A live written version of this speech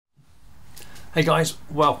Hey guys,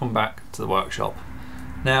 welcome back to the workshop.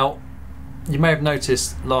 Now, you may have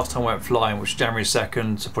noticed last time I went flying, which was January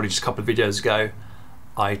 2nd, so probably just a couple of videos ago,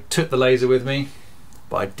 I took the laser with me,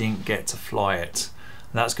 but I didn't get to fly it.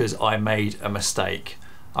 And that's because I made a mistake.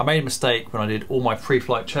 I made a mistake when I did all my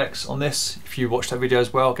pre-flight checks on this. If you watched that video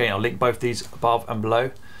as well, again, I'll link both these above and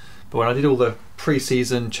below. But when I did all the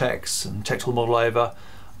pre-season checks and checked all the model over,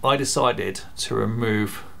 I decided to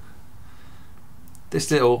remove this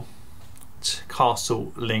little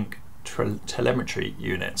Castle Telemetry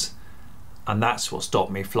unit, and that's what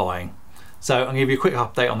stopped me flying. So I'm going to give you a quick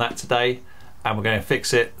update on that today, and we're going to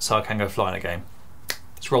fix it so I can go flying again.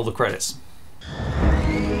 Let's roll the credits.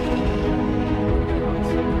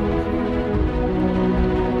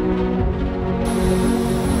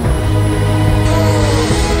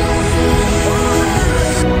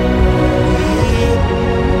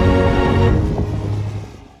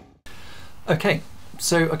 Okay,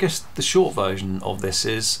 so I guess the short version of this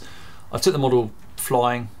is I took the model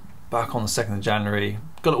flying back on the 2nd of January,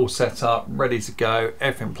 got it all set up, ready to go,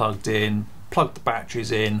 everything plugged in, plugged the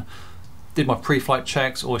batteries in, did my pre-flight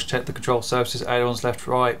checks, always checked the control surfaces, ailerons left,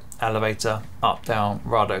 right, elevator, up, down,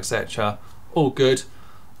 rudder, etc. All good.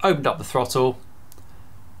 Opened up the throttle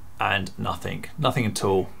and nothing at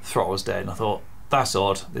all. The throttle was dead, and I thought, that's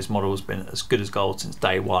odd, this model has been as good as gold since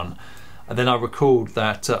day one. And then I recalled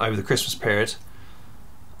that over the Christmas period,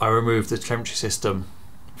 I removed the telemetry system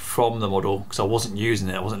from the model because I wasn't using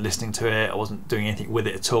it, I wasn't listening to it, I wasn't doing anything with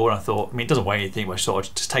it at all. And I thought, I mean, it doesn't weigh anything, but I thought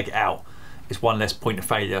I'd just take it out. It's one less point of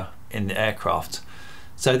failure in the aircraft.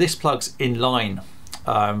 So this plugs in line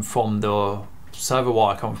from the server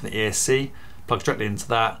wire coming from the ESC, plugs directly into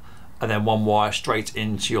that, and then one wire straight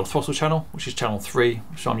into your throttle channel, which is channel 3,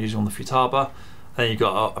 which I'm using on the Futaba. And then you've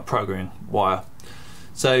got a programming wire.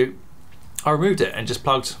 So I removed it and just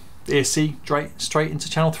plugged the ESC straight into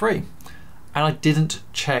channel 3, and I didn't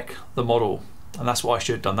check the model, and that's what I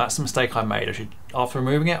should have done. That's the mistake I made. After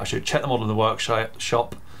removing it, I should have checked the model in the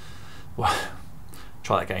workshop. Well,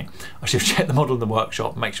 try that again. I should have checked the model in the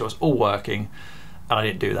workshop, make sure it's all working, and I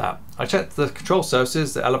didn't do that. I checked the control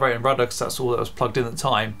surfaces, the elevator and rudder, because that's all that was plugged in at the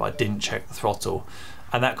time, but I didn't check the throttle,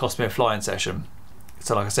 and that cost me a flying session.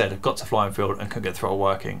 So like I said, I got to flying field and couldn't get the throttle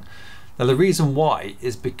working. Now the reason why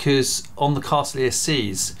is because on the Castle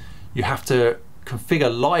ESCs you have to configure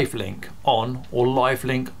live link on or live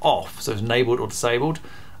link off, so it's enabled or disabled.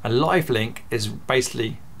 And live link is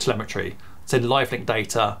basically telemetry, send live link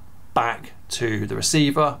data back to the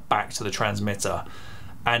receiver, back to the transmitter,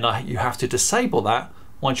 and you have to disable that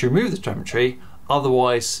once you remove the telemetry,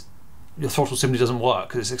 otherwise your throttle simply doesn't work,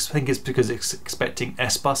 because I think it's because it's expecting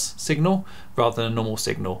S-bus signal rather than a normal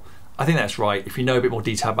signal. I think that's right. If you know a bit more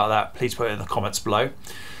detail about that, please put it in the comments below.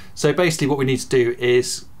 So basically what we need to do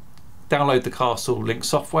is download the Castle Link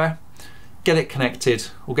software, get it connected,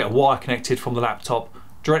 or get a wire connected from the laptop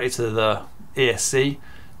directly to the ESC,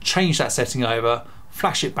 change that setting over,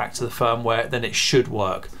 flash it back to the firmware, then it should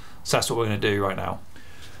work. So that's what we're going to do right now.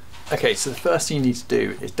 Okay, so the first thing you need to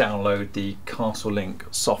do is download the Castle Link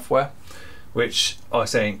software, which I was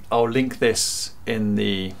saying I'll link this in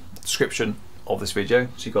the description of this video,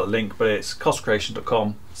 so you've got a link, but it's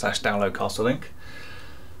castlecreation.com/download Castle Link,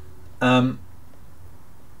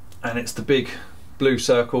 and it's the big blue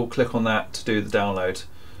circle. Click on that to do the download.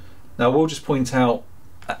 Now we'll just point out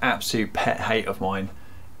an absolute pet hate of mine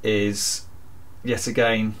is, yet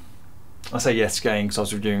again, I say yet again because I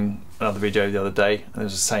was reviewing another video the other day and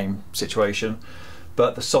there's the same situation,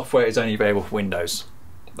 but the software is only available for Windows.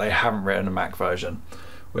 They haven't written a Mac version,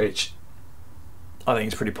 which I think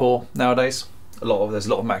it's pretty poor nowadays. There's a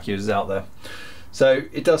lot of Mac users out there. So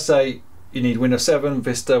it does say you need Windows 7,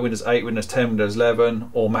 Vista, Windows 8, Windows 10, Windows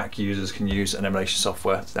 11, or Mac users can use an emulation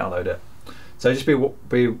software to download it. So just be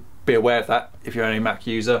aware of that. If you're only a Mac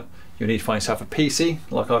user, you'll need to find yourself a PC,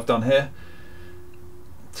 like I've done here,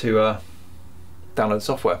 to download the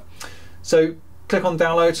software. So click on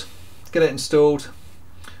download, get it installed.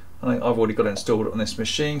 I've already got it installed on this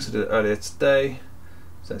machine, so I did it earlier today.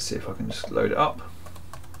 So let's see if I can just load it up.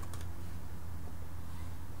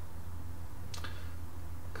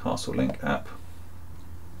 Castle Link app.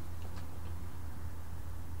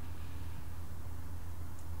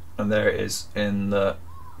 And there it is in the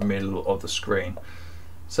middle of the screen.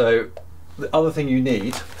 So the other thing you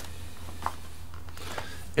need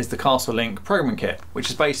is the Castle Link programming kit, which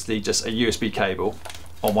is basically just a USB cable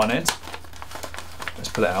on one end. Let's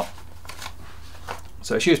pull it out.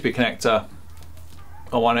 So it's USB connector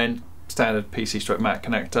on one end, standard PC/Mac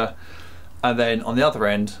connector, and then on the other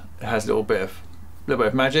end it has a little bit of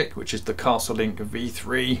magic, which is the Castle Link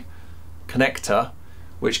V3 connector,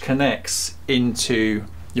 which connects into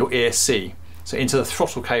your ESC. So into the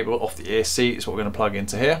throttle cable off the ESC is what we're going to plug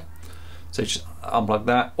into here. So just unplug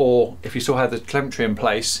that, or if you still have the telemetry in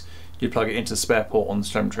place, you plug it into the spare port on the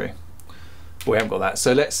telemetry. But we haven't got that.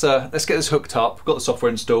 So let's get this hooked up. We've got the software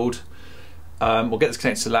installed. We'll get this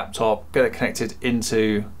connected to the laptop, get it connected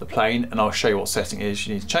into the plane, and I'll show you what setting it is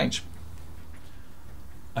you need to change.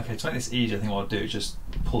 Okay, to make this easier, I think what I'll do is just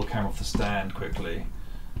pull the camera off the stand quickly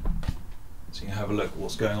so you can have a look at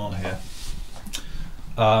what's going on here.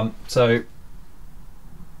 So,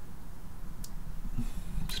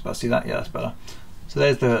 just about to see that? Yeah, that's better. So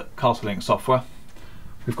there's the Castle Link software.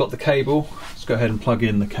 We've got the cable. Let's go ahead and plug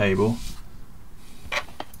in the cable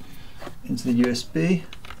into the USB.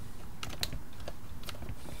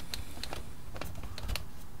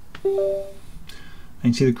 And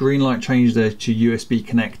you see the green light change there to USB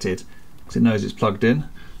connected because it knows it's plugged in.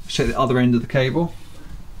 Let's check the other end of the cable.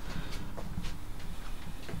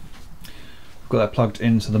 We've got that plugged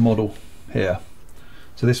into the model here.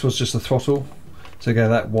 So this was just the throttle. So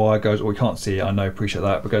again, that wire goes, we can't see it, I know, appreciate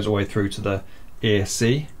that, but goes all the way through to the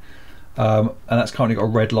ESC. And that's currently got a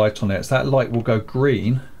red light on it. So that light will go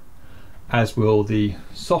green, as will the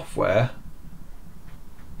software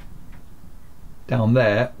down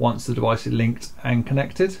there once the device is linked and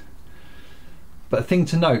connected. But a thing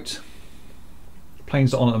to note,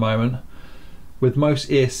 plane's not on at the moment. With most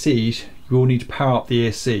ESCs, you will need to power up the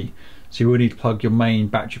ESC. So you will need to plug your main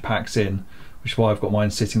battery packs in, which is why I've got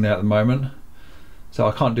mine sitting there at the moment. So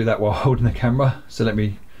I can't do that while holding the camera. So let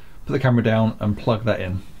me put the camera down and plug that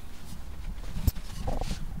in.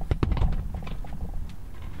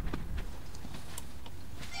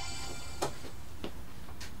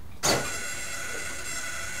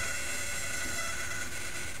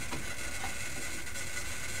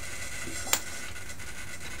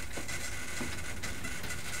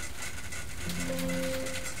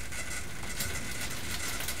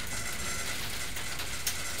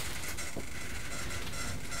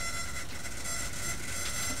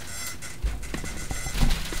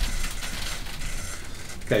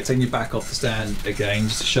 Okay, taking you back off the stand again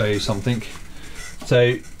just to show you something.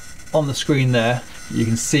 So on the screen there you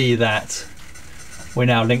can see that we're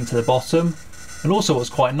now linked to the bottom, and also what's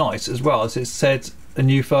quite nice as well is it said a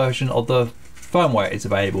new version of the firmware is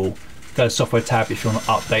available. Go to software tab if you want to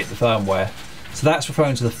update the firmware. So that's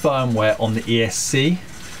referring to the firmware on the ESC.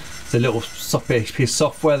 It's a little piece of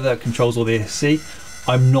software that controls all the ESC.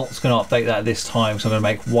 I'm not going to update that at this time, so I'm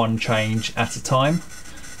going to make one change at a time.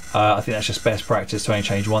 I think that's just best practice to only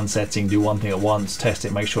change one setting, do one thing at once, test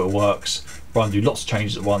it, make sure it works, rather than do lots of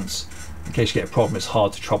changes at once. In case you get a problem, it's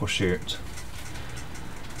hard to troubleshoot.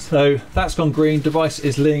 So that's gone green, device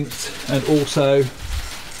is linked, and also,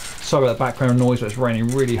 sorry about the background noise, but it's raining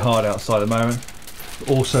really hard outside at the moment.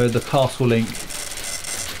 Also the Castle Link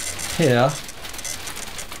here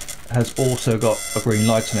has also got a green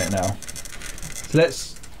light on it now. So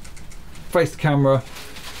let's face the camera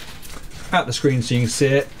at the screen so you can see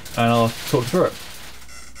it, and I'll talk through it.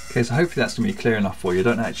 Okay, so hopefully that's going to be clear enough for you. I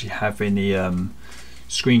don't actually have any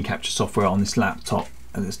screen capture software on this laptop,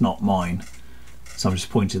 and it's not mine. So I'm just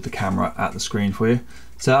pointing the camera at the screen for you.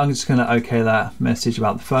 So I'm just going to OK that message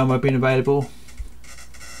about the firmware being available.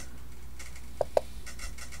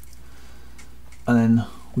 And then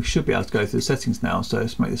we should be able to go through the settings now. So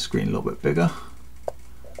let's make the screen a little bit bigger.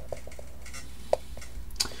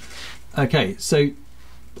 Okay, so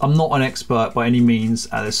I'm not an expert by any means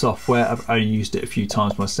at this software. I've only used it a few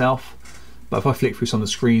times myself. But if I flick through some of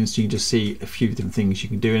the screens, you can just see a few different things you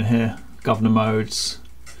can do in here. Governor modes,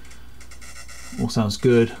 all sounds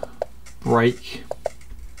good. Brake,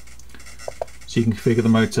 so you can configure the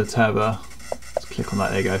motor to have a, let's click on that,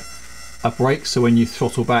 there you go. A brake, so when you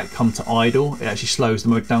throttle back, come to idle, it actually slows the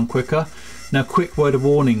motor down quicker. Now, quick word of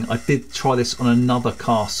warning, I did try this on another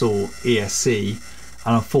Castle ESC,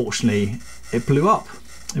 and unfortunately it blew up.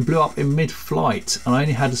 It blew up in mid-flight, and I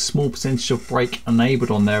only had a small percentage of brake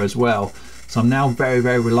enabled on there as well. So I'm now very,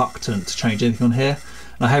 very reluctant to change anything on here.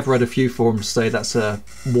 And I have read a few forums say that's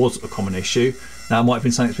was a common issue. Now it might have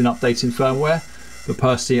been something that's been updated in firmware, but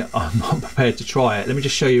personally I'm not prepared to try it. Let me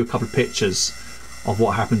just show you a couple of pictures of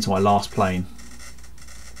what happened to my last plane.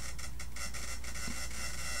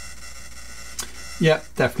 Yeah,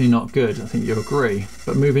 definitely not good. I think you'll agree.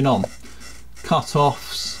 But moving on,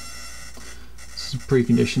 cut-offs. Some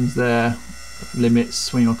preconditions there,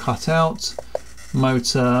 limits when you're cut out,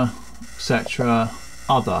 motor, etc.,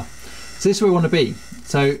 other. So this is where we want to be.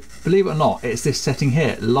 So believe it or not, it's this setting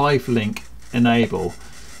here, live link enable.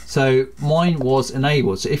 So mine was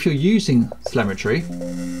enabled. So if you're using telemetry,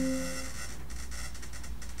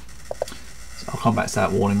 so I'll come back to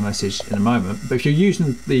that warning message in a moment, but if you're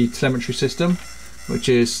using the telemetry system, which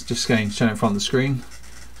is just going to show it in front of the screen,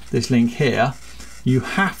 this link here, you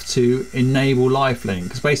have to enable live link,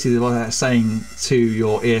 because basically what that's saying to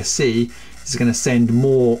your ESC is going to send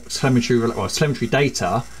more telemetry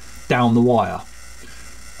data down the wire.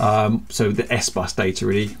 So the S-bus data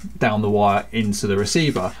really down the wire into the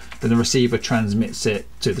receiver. Then the receiver transmits it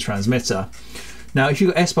to the transmitter. Now, if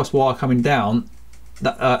you've got S-bus wire coming down,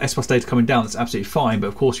 that S-bus data coming down, that's absolutely fine. But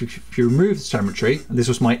of course, if you remove the telemetry, and this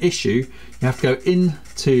was my issue, you have to go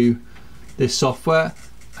into this software,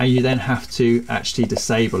 and you then have to actually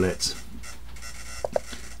disable it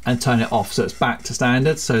and turn it off, so it's back to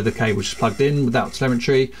standard. So the cable's just plugged in without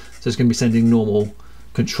telemetry, so it's going to be sending normal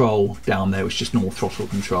control down there, which is just normal throttle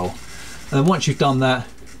control. And then once you've done that,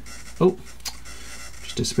 oh,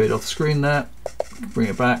 just disappeared off the screen there, bring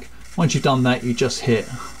it back. Once you've done that, you just hit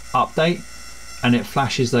update, and it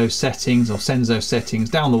flashes those settings or sends those settings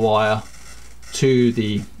down the wire to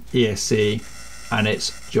the ESC, and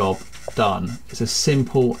it's job done. It's as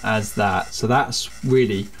simple as that. So that's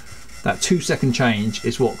really, that 2-second change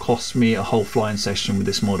is what cost me a whole flying session with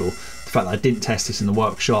this model. The fact that I didn't test this in the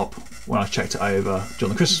workshop when I checked it over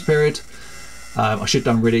during the Christmas period. I should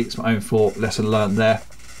have done really, it's my own fault, lesson learned there.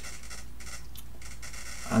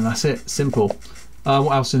 And that's it, simple.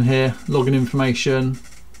 What else in here? Login information,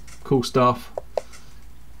 cool stuff.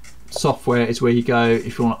 Software is where you go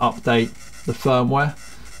if you want to update the firmware.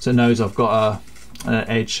 So it knows I've got an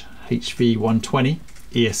Edge HV120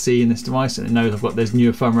 ESC in this device, and it knows there's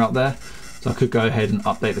newer firmware out there, so I could go ahead and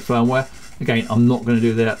update the firmware. Again, I'm not going to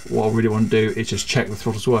do that. What I really want to do is just check the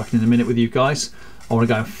throttle's working in a minute with you guys. I want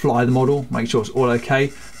to go and fly the model, make sure it's all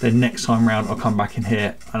okay. Then next time round, I'll come back in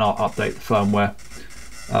here and I'll update the firmware.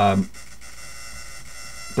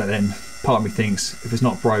 But then part of me thinks if it's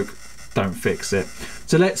not broke, don't fix it.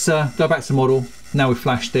 So let's go back to the model. Now we've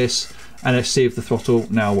flashed this, and let's see if the throttle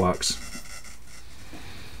now works.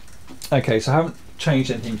 Okay, so I haven't changed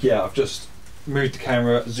anything yet. I've just moved the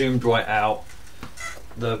camera, zoomed right out.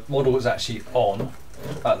 The model is actually on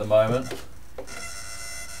at the moment.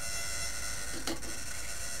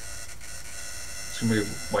 Just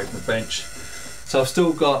move away from the bench. So I've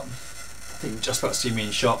still got, I think you're just about to see me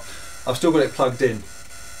in shot. I've still got it plugged in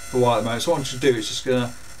for a while at the moment. So what I'm going to do is just going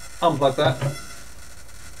to unplug that.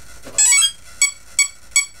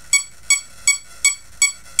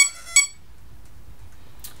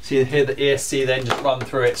 So you hear the ESC then just run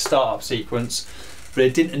through its startup sequence, but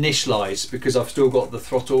it didn't initialize because I've still got the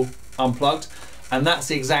throttle unplugged, and that's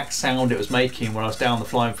the exact sound it was making when I was down the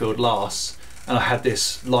flying field last and I had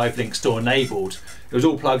this live link still enabled. It was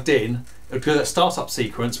all plugged in, it would do that startup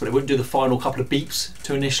sequence, but it wouldn't do the final couple of beeps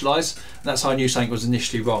to initialize, and that's how I knew something was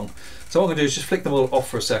initially wrong. So what I'm going to do is just flick them all off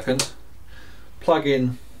for a second, plug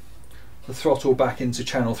in the throttle back into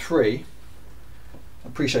channel 3. I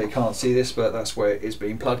appreciate you can't see this, but that's where it is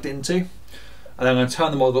being plugged into. And then I'm going to turn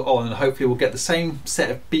the model on, and hopefully we'll get the same set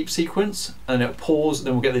of beep sequence, and it'll pause, and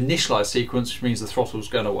then we'll get the initialized sequence, which means the throttle's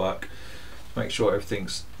going to work. Make sure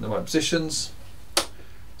everything's in the right positions.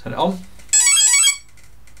 Turn it on.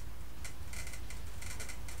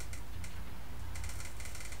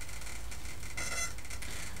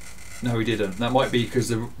 No, we didn't. That might be because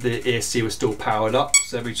the ESC was still powered up.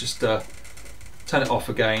 So we just turn it off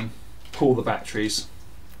again, pull the batteries.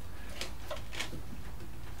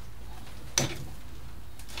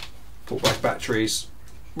 Pull both batteries,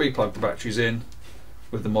 replug the batteries in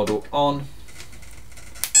with the model on.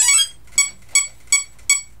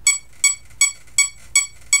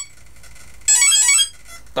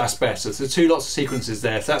 That's better. So 2 lots of sequences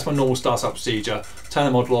there. So that's my normal startup procedure. Turn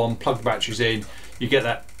the model on, plug the batteries in. You get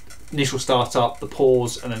that initial startup, the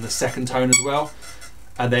pause, and then the second tone as well.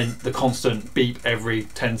 And then the constant beep every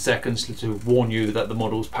 10 seconds to warn you that the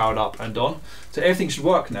model's powered up and on. So everything should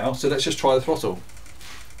work now. So let's just try the throttle.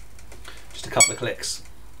 Just a couple of clicks.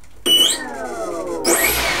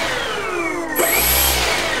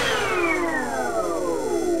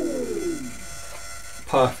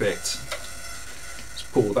 Perfect. Let's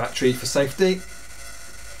pull the battery for safety.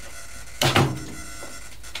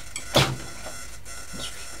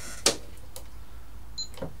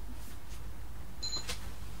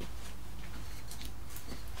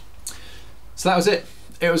 So that was it.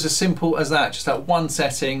 It was as simple as that. Just that one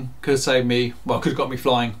setting could have saved me, well, could have got me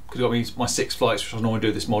flying, could have got me my 6 flights, which I normally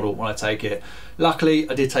do this model when I take it. Luckily,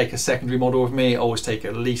 I did take a secondary model with me. I always take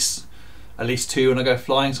at least 2 when I go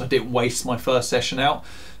flying, so I didn't waste my first session out.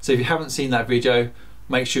 So if you haven't seen that video,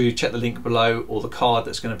 make sure you check the link below or the card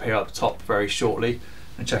that's going to appear at the top very shortly,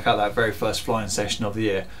 and check out that very first flying session of the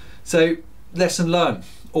year. So lesson learned.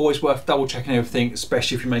 always worth double checking everything,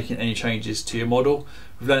 especially if you're making any changes to your model.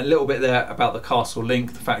 We've learned a little bit there about the Castle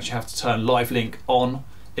link, the fact you have to turn live link on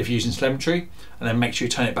if you're using telemetry, and then make sure you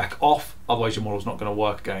turn it back off, otherwise your model's not going to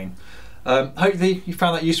work again. Hopefully you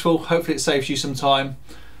found that useful, hopefully it saves you some time.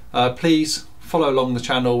 Please follow along the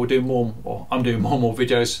channel. We're doing more, or I'm doing more and more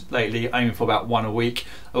videos lately, aiming for about 1 a week.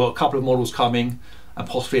 I've got a couple of models coming, and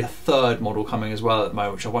possibly a third model coming as well at the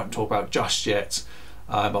moment, which I won't talk about just yet,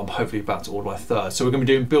 but I'm hopefully about to order my third. So we're going to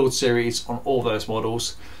be doing build series on all those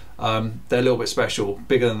models. They're a little bit special,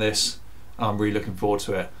 bigger than this. I'm really looking forward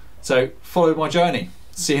to it. So follow my journey.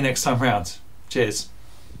 See you next time round. Cheers.